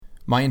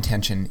My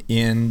intention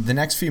in the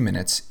next few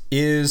minutes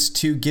is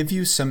to give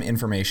you some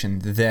information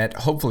that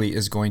hopefully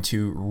is going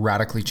to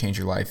radically change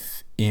your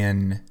life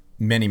in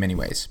many, many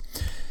ways.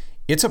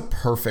 It's a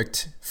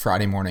perfect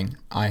Friday morning.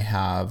 I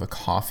have a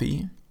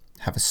coffee,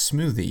 have a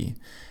smoothie,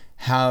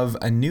 have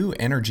a new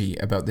energy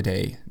about the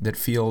day that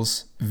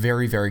feels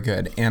very, very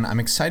good. And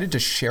I'm excited to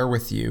share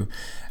with you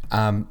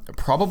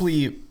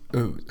probably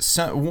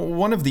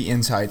one of the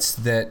insights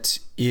that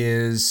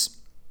is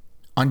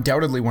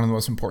undoubtedly one of the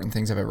most important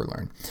things I've ever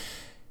learned.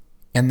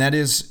 And that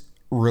is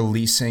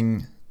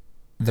releasing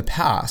the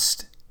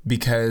past,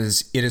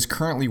 because it is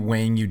currently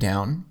weighing you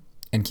down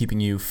and keeping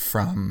you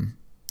from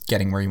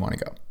getting where you want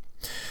to go.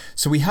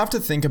 So we have to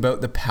think about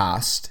the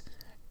past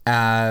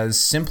as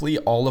simply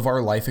all of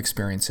our life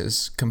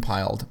experiences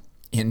compiled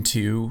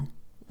into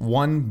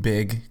one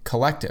big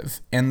collective.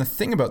 And the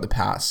thing about the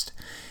past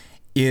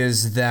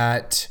is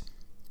that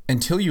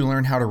until you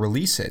learn how to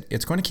release it,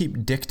 it's going to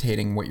keep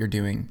dictating what you're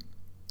doing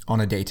on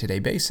a day-to-day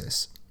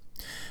basis.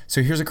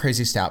 So here's a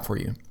crazy stat for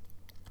you.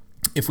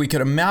 If we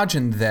could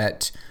imagine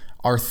that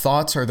our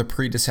thoughts are the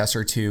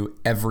predecessor to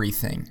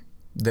everything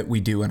that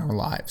we do in our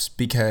lives,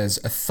 because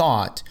a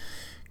thought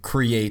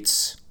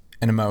creates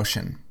an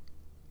emotion,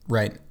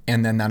 right?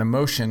 And then that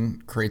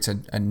emotion creates a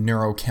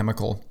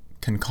neurochemical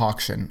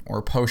concoction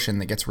or potion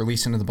that gets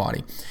released into the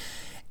body.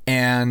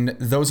 And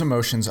those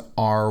emotions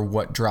are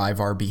what drive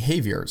our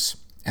behaviors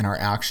and our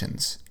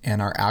actions.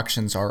 And our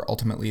actions are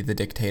ultimately the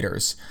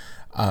dictators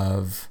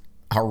of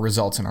our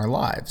results in our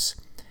lives.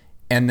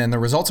 And then the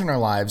results in our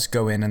lives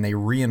go in and they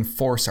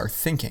reinforce our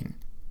thinking.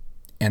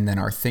 And then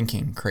our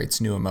thinking creates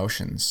new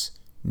emotions,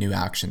 new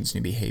actions,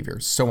 new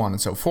behaviors, so on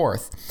and so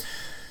forth.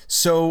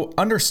 So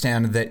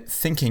understand that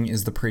thinking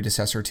is the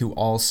predecessor to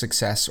all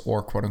success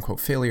or quote unquote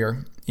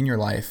failure in your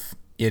life.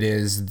 It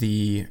is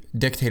the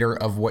dictator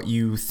of what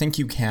you think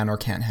you can or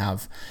can't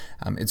have.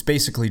 It's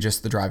basically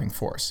just the driving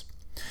force.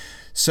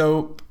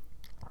 So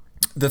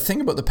the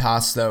thing about the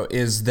past, though,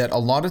 is that a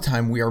lot of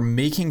time we are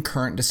making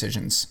current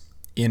decisions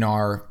in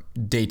our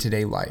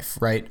day-to-day life,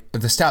 right?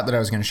 The stat that I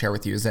was going to share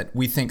with you is that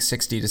we think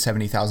 60 to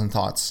 70,000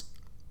 thoughts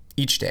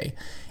each day,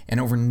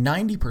 and over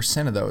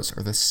 90% of those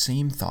are the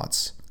same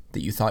thoughts that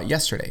you thought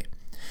yesterday.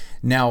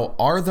 Now,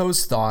 are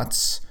those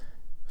thoughts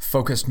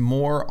focused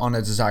more on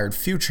a desired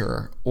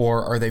future,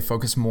 or are they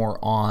focused more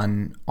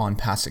on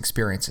past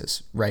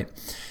experiences, right?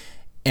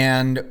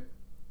 And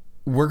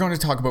we're going to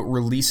talk about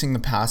releasing the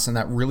past, and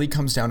that really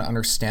comes down to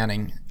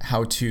understanding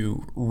how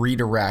to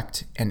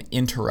redirect and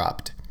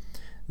interrupt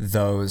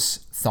those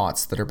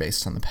thoughts that are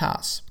based on the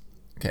past.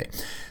 Okay,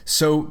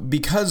 so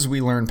because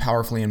we learn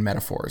powerfully in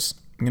metaphors,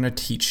 I'm going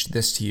to teach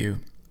this to you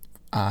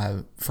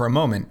for a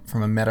moment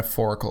from a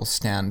metaphorical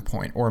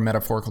standpoint or a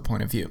metaphorical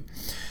point of view.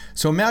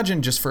 So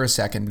imagine just for a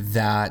second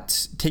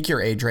that, take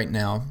your age right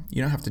now.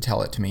 You don't have to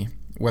tell it to me,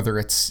 whether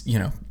it's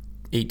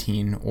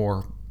 18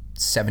 or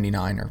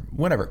 79 or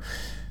whatever.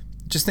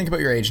 Just think about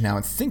your age now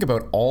and think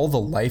about all the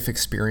life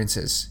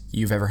experiences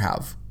you've ever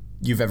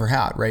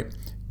had, right?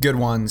 Good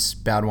ones,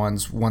 bad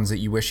ones, ones that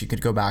you wish you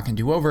could go back and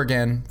do over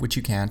again, which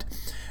you can't.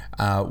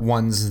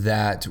 Ones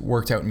that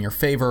worked out in your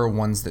favor,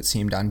 ones that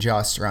seemed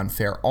unjust or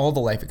unfair, all the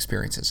life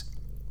experiences.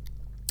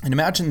 And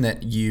imagine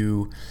that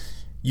you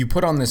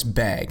put on this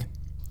bag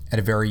at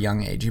a very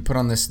young age. You put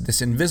on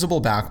this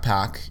invisible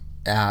backpack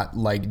at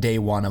like day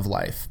one of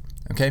life,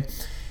 okay?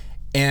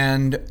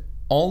 And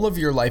all of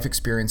your life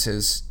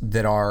experiences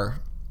that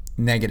are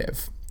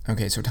negative,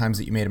 okay, so times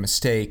that you made a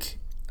mistake,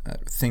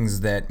 things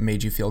that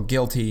made you feel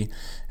guilty,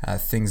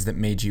 things that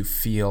made you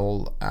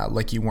feel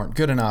like you weren't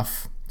good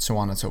enough, so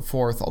on and so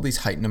forth, all these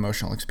heightened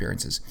emotional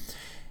experiences.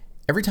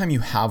 Every time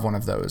you have one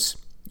of those,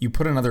 you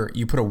put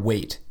a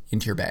weight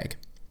into your bag,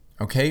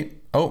 okay?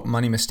 Oh,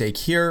 money mistake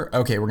here.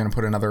 Okay, we're gonna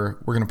put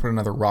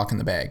another rock in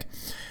the bag.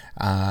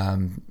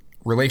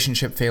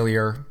 Relationship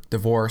failure,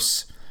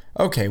 divorce.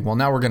 Okay, well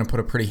now we're going to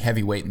put a pretty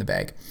heavy weight in the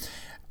bag.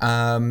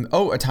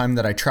 A time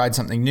that I tried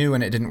something new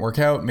and it didn't work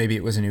out. Maybe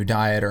it was a new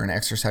diet or an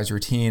exercise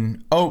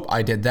routine. Oh,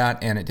 I did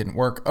that and it didn't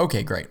work.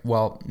 Okay, great.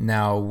 Well,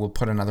 now we'll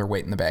put another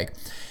weight in the bag.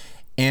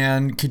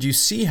 And could you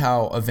see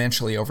how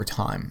eventually over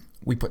time,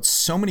 we put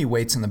so many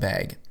weights in the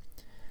bag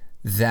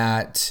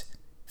that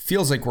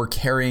feels like we're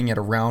carrying it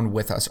around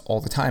with us all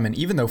the time. And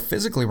even though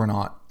physically we're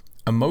not,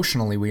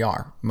 emotionally we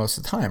are most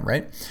of the time,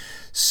 right?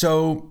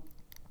 So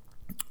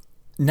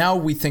now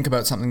we think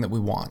about something that we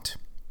want.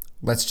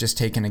 Let's just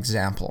take an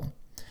example.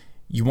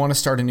 You want to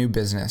start a new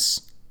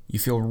business. You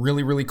feel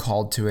really, really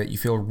called to it. You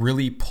feel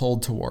really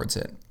pulled towards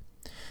it.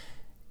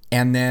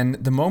 And then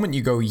the moment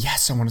you go,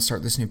 yes, I want to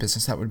start this new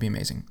business, that would be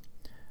amazing.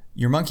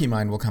 Your monkey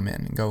mind will come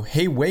in and go,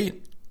 hey,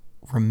 wait,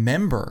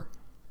 remember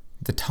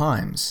the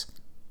times.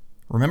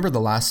 Remember the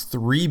last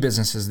 3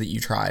 businesses that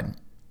you tried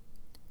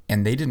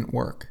and they didn't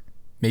work.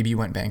 Maybe you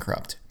went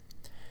bankrupt.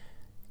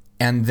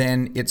 And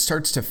then it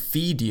starts to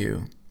feed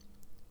you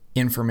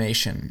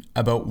information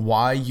about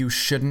why you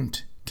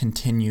shouldn't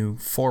continue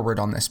forward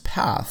on this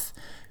path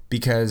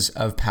because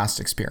of past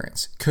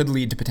experience. Could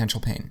lead to potential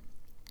pain.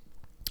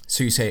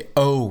 So you say,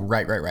 oh,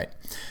 right.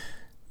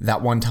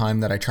 That one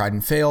time that I tried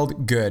and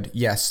failed, good.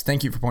 Yes,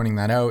 thank you for pointing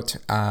that out.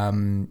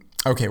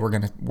 Okay, we're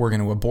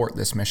gonna abort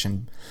this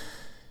mission,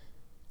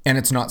 and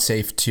it's not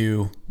safe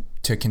to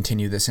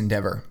continue this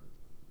endeavor.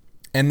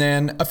 And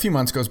then a few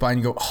months goes by and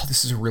you go, oh,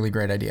 this is a really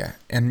great idea.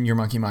 And your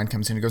monkey mind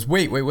comes in and goes,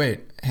 wait,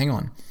 hang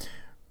on.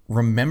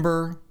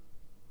 Remember,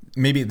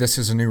 maybe this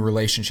is a new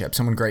relationship.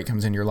 Someone great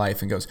comes into your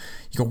life and goes,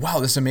 you go, wow,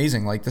 this is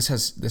amazing. Like this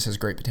has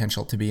great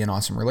potential to be an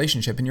awesome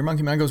relationship. And your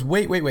monkey mind goes,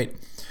 wait.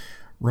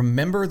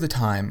 Remember the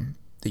time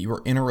that you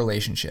were in a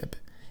relationship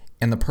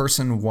and the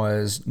person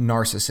was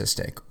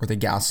narcissistic, or they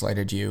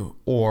gaslighted you,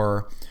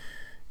 or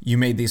you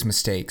made these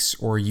mistakes,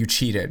 or you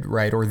cheated,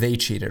 right? Or they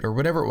cheated, or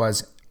whatever it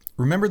was.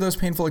 Remember those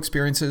painful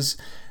experiences?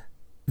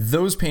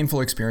 Those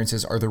painful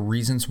experiences are the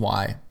reasons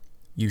why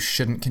you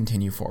shouldn't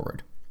continue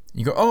forward.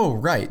 You go, oh,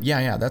 right.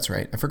 Yeah, that's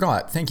right. I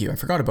forgot. Thank you. I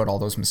forgot about all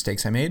those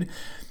mistakes I made.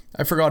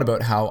 I forgot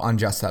about how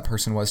unjust that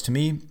person was to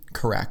me.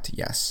 Correct.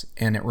 Yes.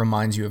 And it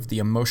reminds you of the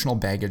emotional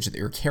baggage that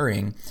you're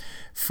carrying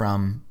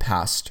from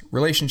past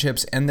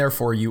relationships, and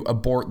therefore you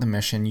abort the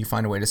mission. You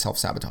find a way to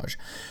self-sabotage.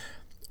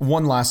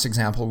 One last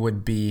example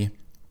would be,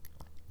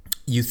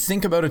 you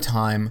think about a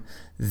time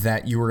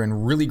that you were in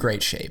really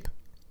great shape,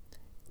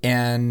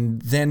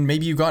 and then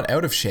maybe you got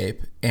out of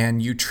shape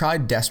and you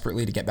tried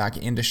desperately to get back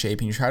into shape,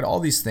 and you tried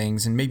all these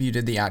things, and maybe you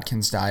did the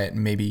Atkins diet,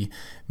 and maybe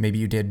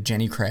you did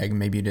Jenny Craig,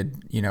 maybe you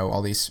did,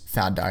 all these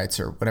fad diets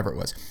or whatever it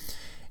was.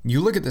 You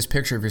look at this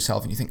picture of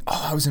yourself and you think,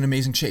 oh, I was in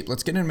amazing shape.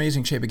 Let's get in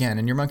amazing shape again.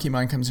 And your monkey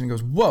mind comes in and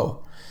goes,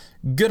 whoa,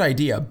 good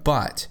idea.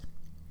 But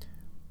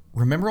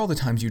remember all the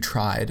times you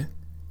tried,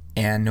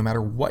 and no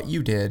matter what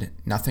you did,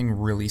 nothing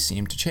really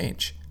seemed to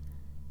change.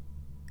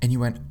 And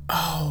you went,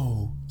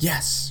 oh,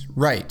 yes,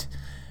 right.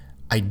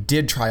 I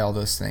did try all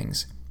those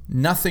things.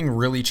 Nothing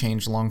really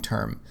changed long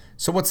term.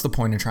 So what's the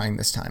point of trying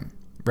this time,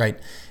 right?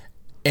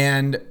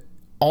 And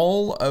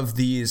all of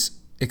these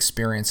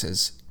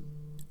experiences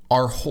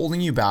are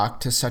holding you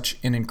back to such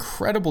an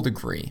incredible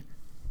degree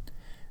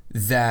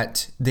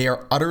that they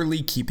are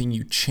utterly keeping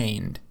you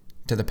chained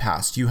to the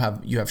past. You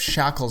have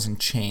shackles and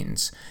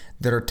chains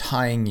that are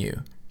tying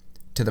you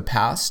to the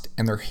past,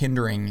 and they're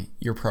hindering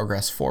your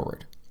progress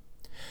forward.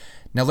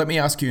 Now, let me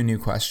ask you a new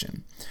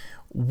question.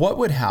 What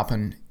would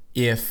happen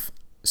if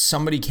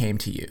somebody came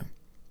to you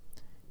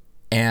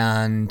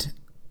and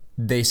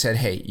they said,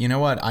 hey, you know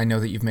what? I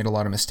know that you've made a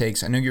lot of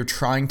mistakes. I know you're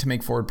trying to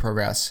make forward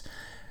progress.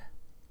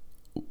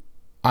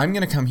 I'm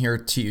going to come here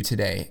to you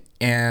today,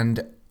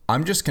 and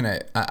I'm going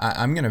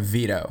to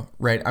veto,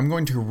 right? I'm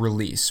going to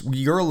release.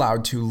 You're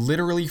allowed to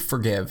literally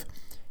forgive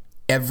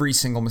every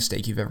single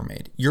mistake you've ever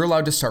made. You're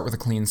allowed to start with a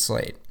clean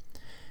slate.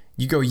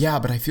 You go, yeah,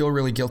 but I feel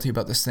really guilty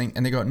about this thing.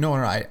 And they go, no,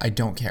 I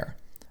don't care.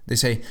 They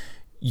say,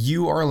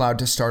 you are allowed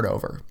to start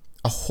over,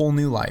 a whole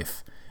new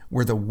life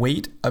where the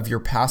weight of your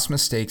past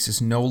mistakes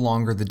is no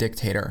longer the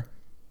dictator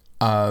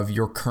of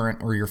your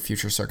current or your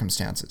future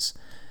circumstances.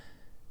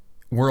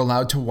 We're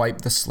allowed to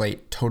wipe the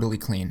slate totally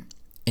clean.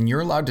 And you're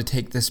allowed to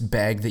take this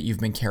bag that you've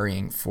been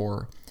carrying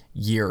for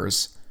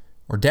years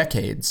or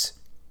decades,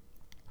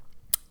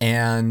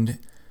 and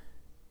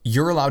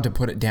you're allowed to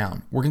put it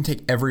down. We're going to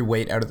take every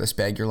weight out of this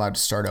bag. You're allowed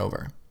to start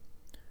over.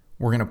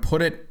 We're going to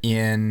put it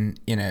in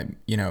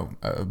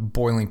a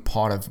boiling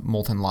pot of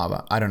molten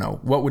lava. I don't know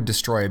what would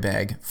destroy a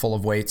bag full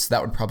of weights.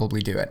 That would probably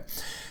do it.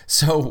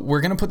 So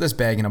we're going to put this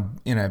bag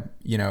in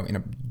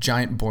a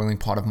giant boiling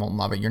pot of molten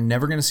lava. You're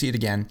never going to see it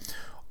again.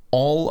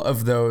 All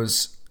of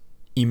those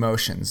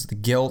emotions, the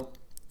guilt,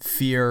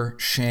 fear,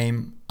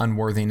 shame,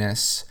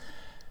 unworthiness,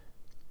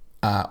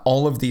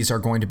 all of these are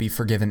going to be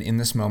forgiven in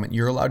this moment.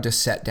 You're allowed to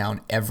set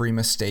down every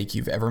mistake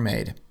you've ever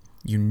made.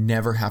 You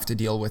never have to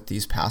deal with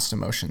these past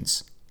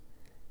emotions.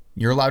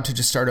 You're allowed to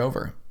just start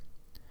over.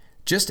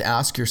 Just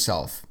ask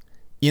yourself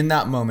in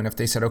that moment, if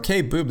they said,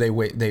 okay, boob, they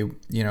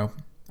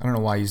I don't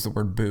know why I use the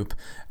word boop.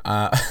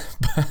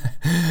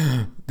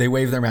 They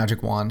wave their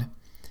magic wand,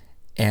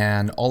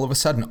 and all of a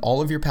sudden,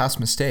 all of your past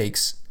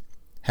mistakes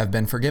have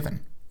been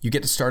forgiven. You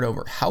get to start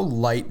over. How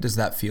light does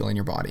that feel in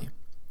your body?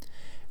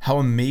 How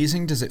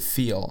amazing does it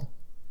feel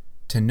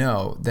to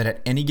know that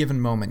at any given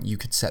moment you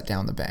could set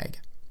down the bag?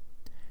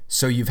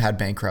 So you've had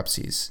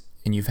bankruptcies,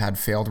 and you've had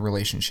failed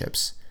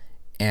relationships,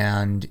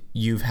 and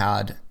you've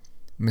had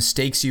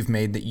mistakes you've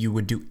made that you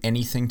would do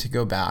anything to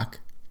go back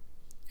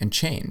and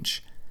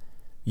change.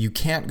 You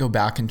can't go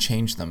back and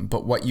change them,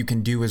 but what you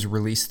can do is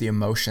release the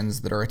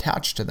emotions that are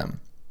attached to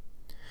them.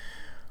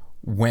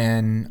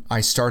 When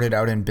I started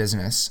out in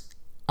business,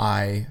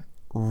 I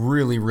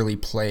really, really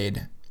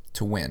played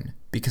to win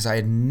because I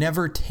had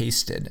never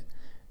tasted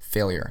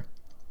failure.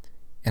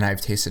 And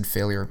I've tasted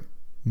failure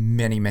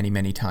many, many,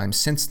 many times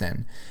since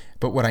then.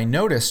 But what I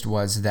noticed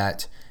was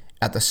that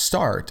at the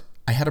start,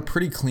 I had a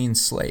pretty clean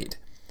slate.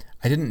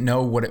 I didn't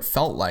know what it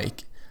felt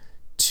like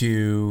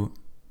to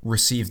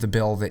receive the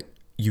bill that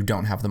you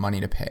don't have the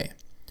money to pay.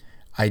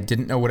 I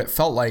didn't know what it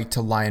felt like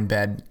to lie in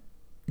bed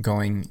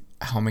going,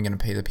 how am I going to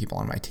pay the people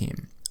on my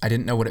team? I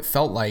didn't know what it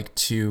felt like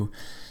to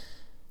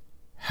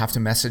have to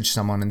message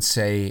someone and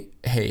say,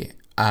 hey,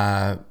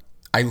 I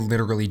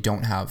literally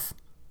don't have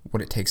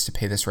what it takes to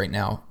pay this right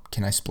now.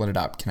 Can I split it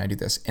up? Can I do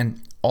this?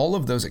 And all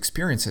of those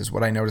experiences,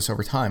 what I noticed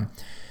over time,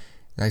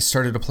 I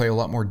started to play a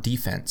lot more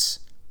defense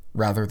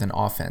rather than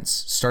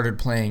offense. Started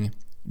playing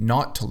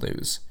not to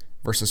lose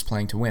versus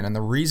playing to win. And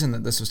the reason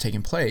that this was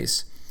taking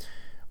place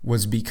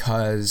was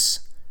because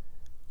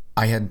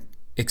I had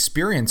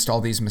experienced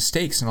all these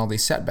mistakes and all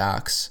these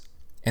setbacks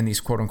and these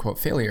quote unquote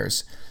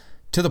failures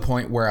to the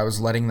point where I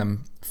was letting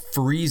them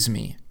freeze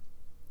me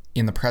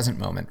in the present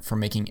moment from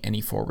making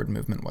any forward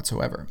movement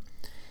whatsoever.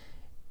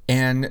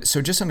 And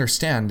so just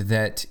understand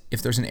that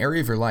if there's an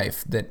area of your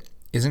life that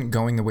isn't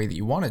going the way that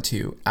you want it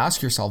to,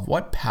 ask yourself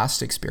what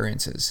past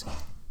experiences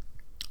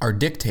are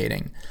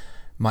dictating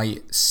my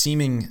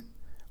seeming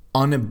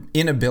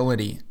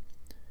inability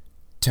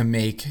to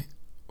make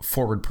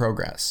forward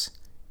progress,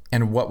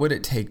 and what would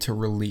it take to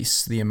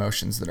release the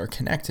emotions that are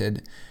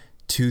connected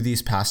to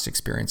these past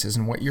experiences,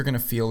 and what you're going to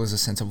feel is a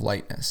sense of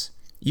lightness.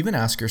 Even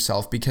ask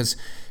yourself, because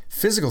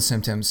physical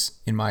symptoms,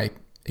 in my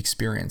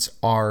experience,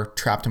 are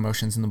trapped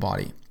emotions in the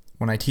body.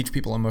 When I teach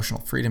people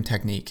emotional freedom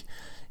technique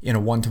in a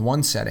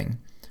one-to-one setting,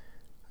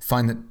 I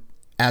find that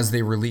as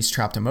they release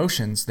trapped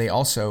emotions, they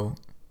also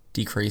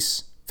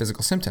decrease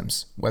physical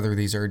symptoms, whether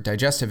these are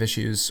digestive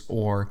issues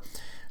or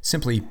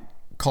simply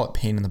call it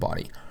pain in the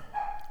body.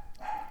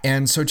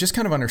 And so just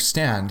kind of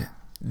understand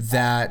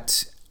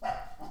that,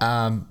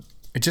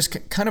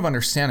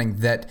 understanding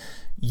that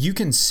you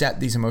can set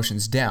these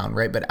emotions down,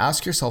 right? But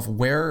ask yourself,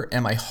 where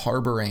am I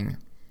harboring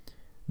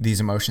these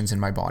emotions in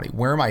my body?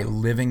 Where am I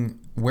living?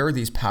 Where are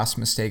these past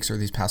mistakes or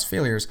these past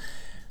failures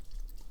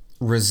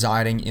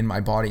residing in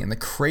my body? And the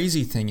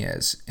crazy thing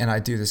is, and I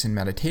do this in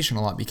meditation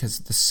a lot, because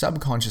the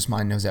subconscious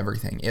mind knows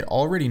everything. It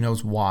already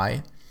knows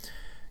why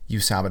you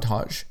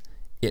sabotage.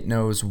 It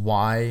knows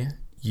why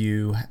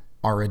you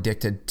are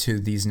addicted to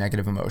these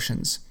negative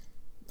emotions.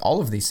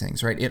 All of these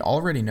things, right? It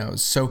already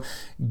knows. So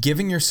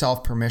giving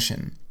yourself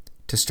permission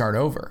to start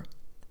over,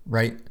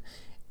 right?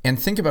 And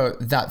think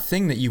about that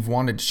thing that you've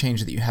wanted to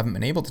change that you haven't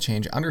been able to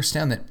change.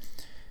 Understand that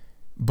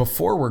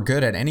before we're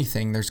good at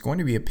anything, there's going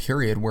to be a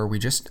period where we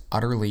just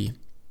utterly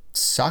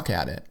suck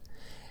at it.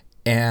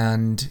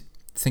 And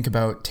think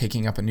about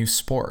taking up a new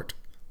sport.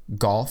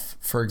 Golf,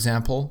 for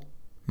example,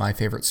 my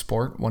favorite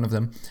sport, one of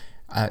them.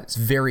 It's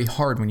very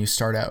hard when you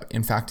start out.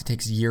 In fact, it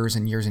takes years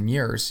and years and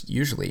years,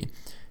 usually,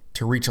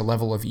 to reach a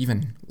level of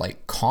even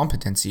like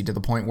competency to the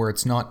point where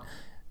it's not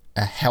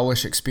a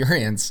hellish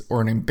experience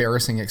or an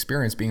embarrassing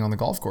experience being on the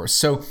golf course.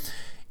 So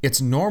it's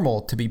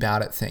normal to be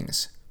bad at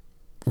things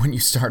when you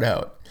start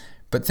out.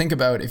 But think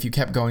about if you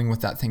kept going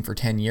with that thing for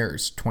 10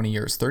 years, 20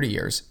 years, 30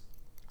 years,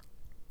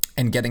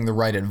 and getting the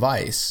right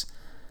advice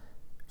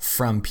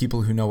from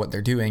people who know what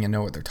they're doing and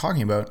know what they're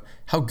talking about,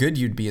 how good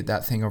you'd be at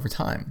that thing over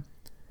time.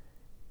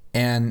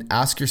 And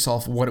ask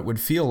yourself what it would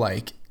feel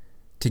like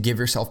to give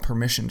yourself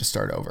permission to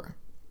start over.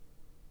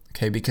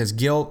 Okay, because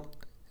guilt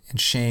and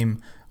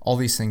shame, all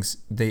these things,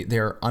 they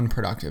are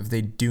unproductive.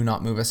 They do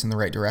not move us in the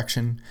right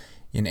direction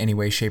in any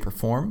way, shape, or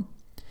form.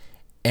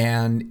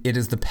 And it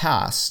is the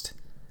past,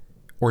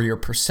 or your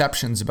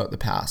perceptions about the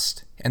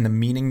past and the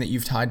meaning that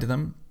you've tied to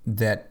them,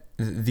 that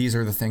these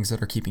are the things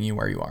that are keeping you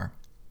where you are.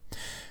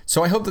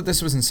 So I hope that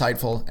this was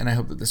insightful, and I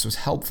hope that this was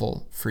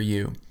helpful for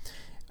you.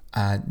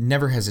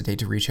 Never hesitate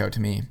to reach out to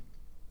me.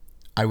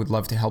 I would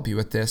love to help you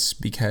with this,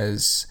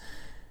 because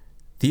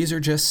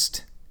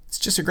it's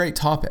just a great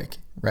topic,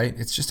 right?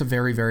 It's just a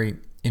very, very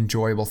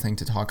enjoyable thing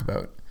to talk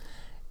about.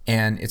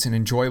 And it's an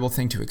enjoyable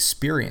thing to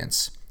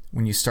experience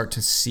when you start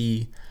to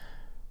see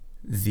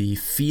the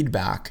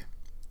feedback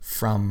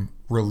from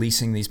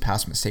releasing these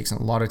past mistakes.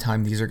 And a lot of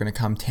time, these are going to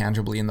come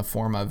tangibly in the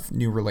form of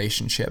new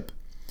relationship,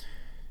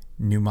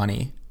 new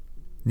money,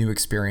 new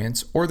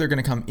experience, or they're going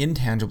to come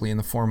intangibly in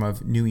the form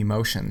of new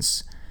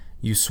emotions.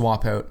 You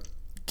swap out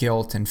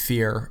guilt and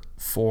fear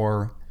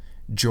for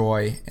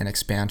joy and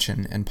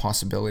expansion and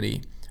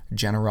possibility,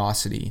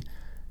 generosity.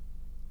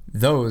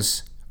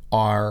 Those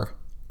are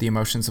the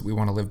emotions that we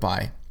want to live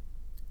by.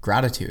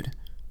 Gratitude.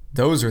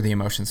 Those are the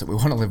emotions that we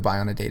want to live by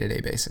on a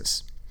day-to-day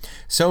basis.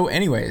 So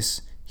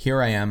anyways,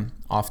 here I am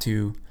off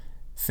to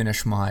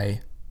finish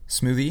my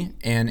smoothie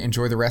and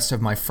enjoy the rest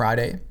of my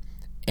Friday.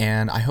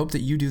 And I hope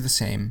that you do the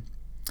same.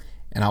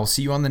 And I will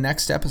see you on the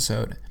next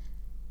episode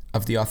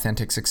of the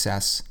Authentic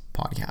Success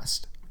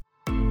Podcast.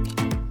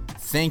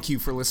 Thank you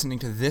for listening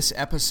to this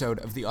episode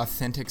of the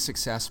Authentic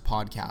Success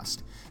Podcast.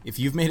 If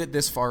you've made it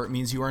this far, it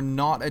means you are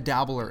not a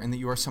dabbler and that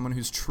you are someone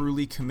who's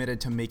truly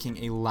committed to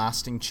making a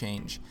lasting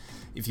change.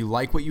 If you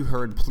like what you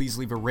heard, please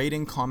leave a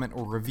rating, comment,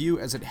 or review,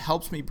 as it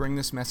helps me bring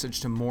this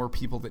message to more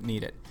people that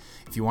need it.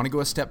 If you want to go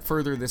a step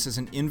further, this is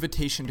an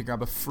invitation to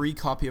grab a free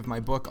copy of my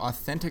book,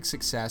 Authentic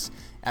Success,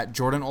 at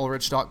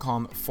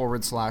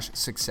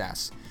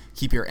jordanulrich.com/success.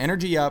 Keep your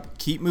energy up,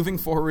 keep moving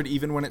forward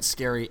even when it's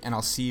scary, and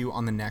I'll see you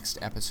on the next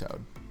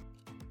episode.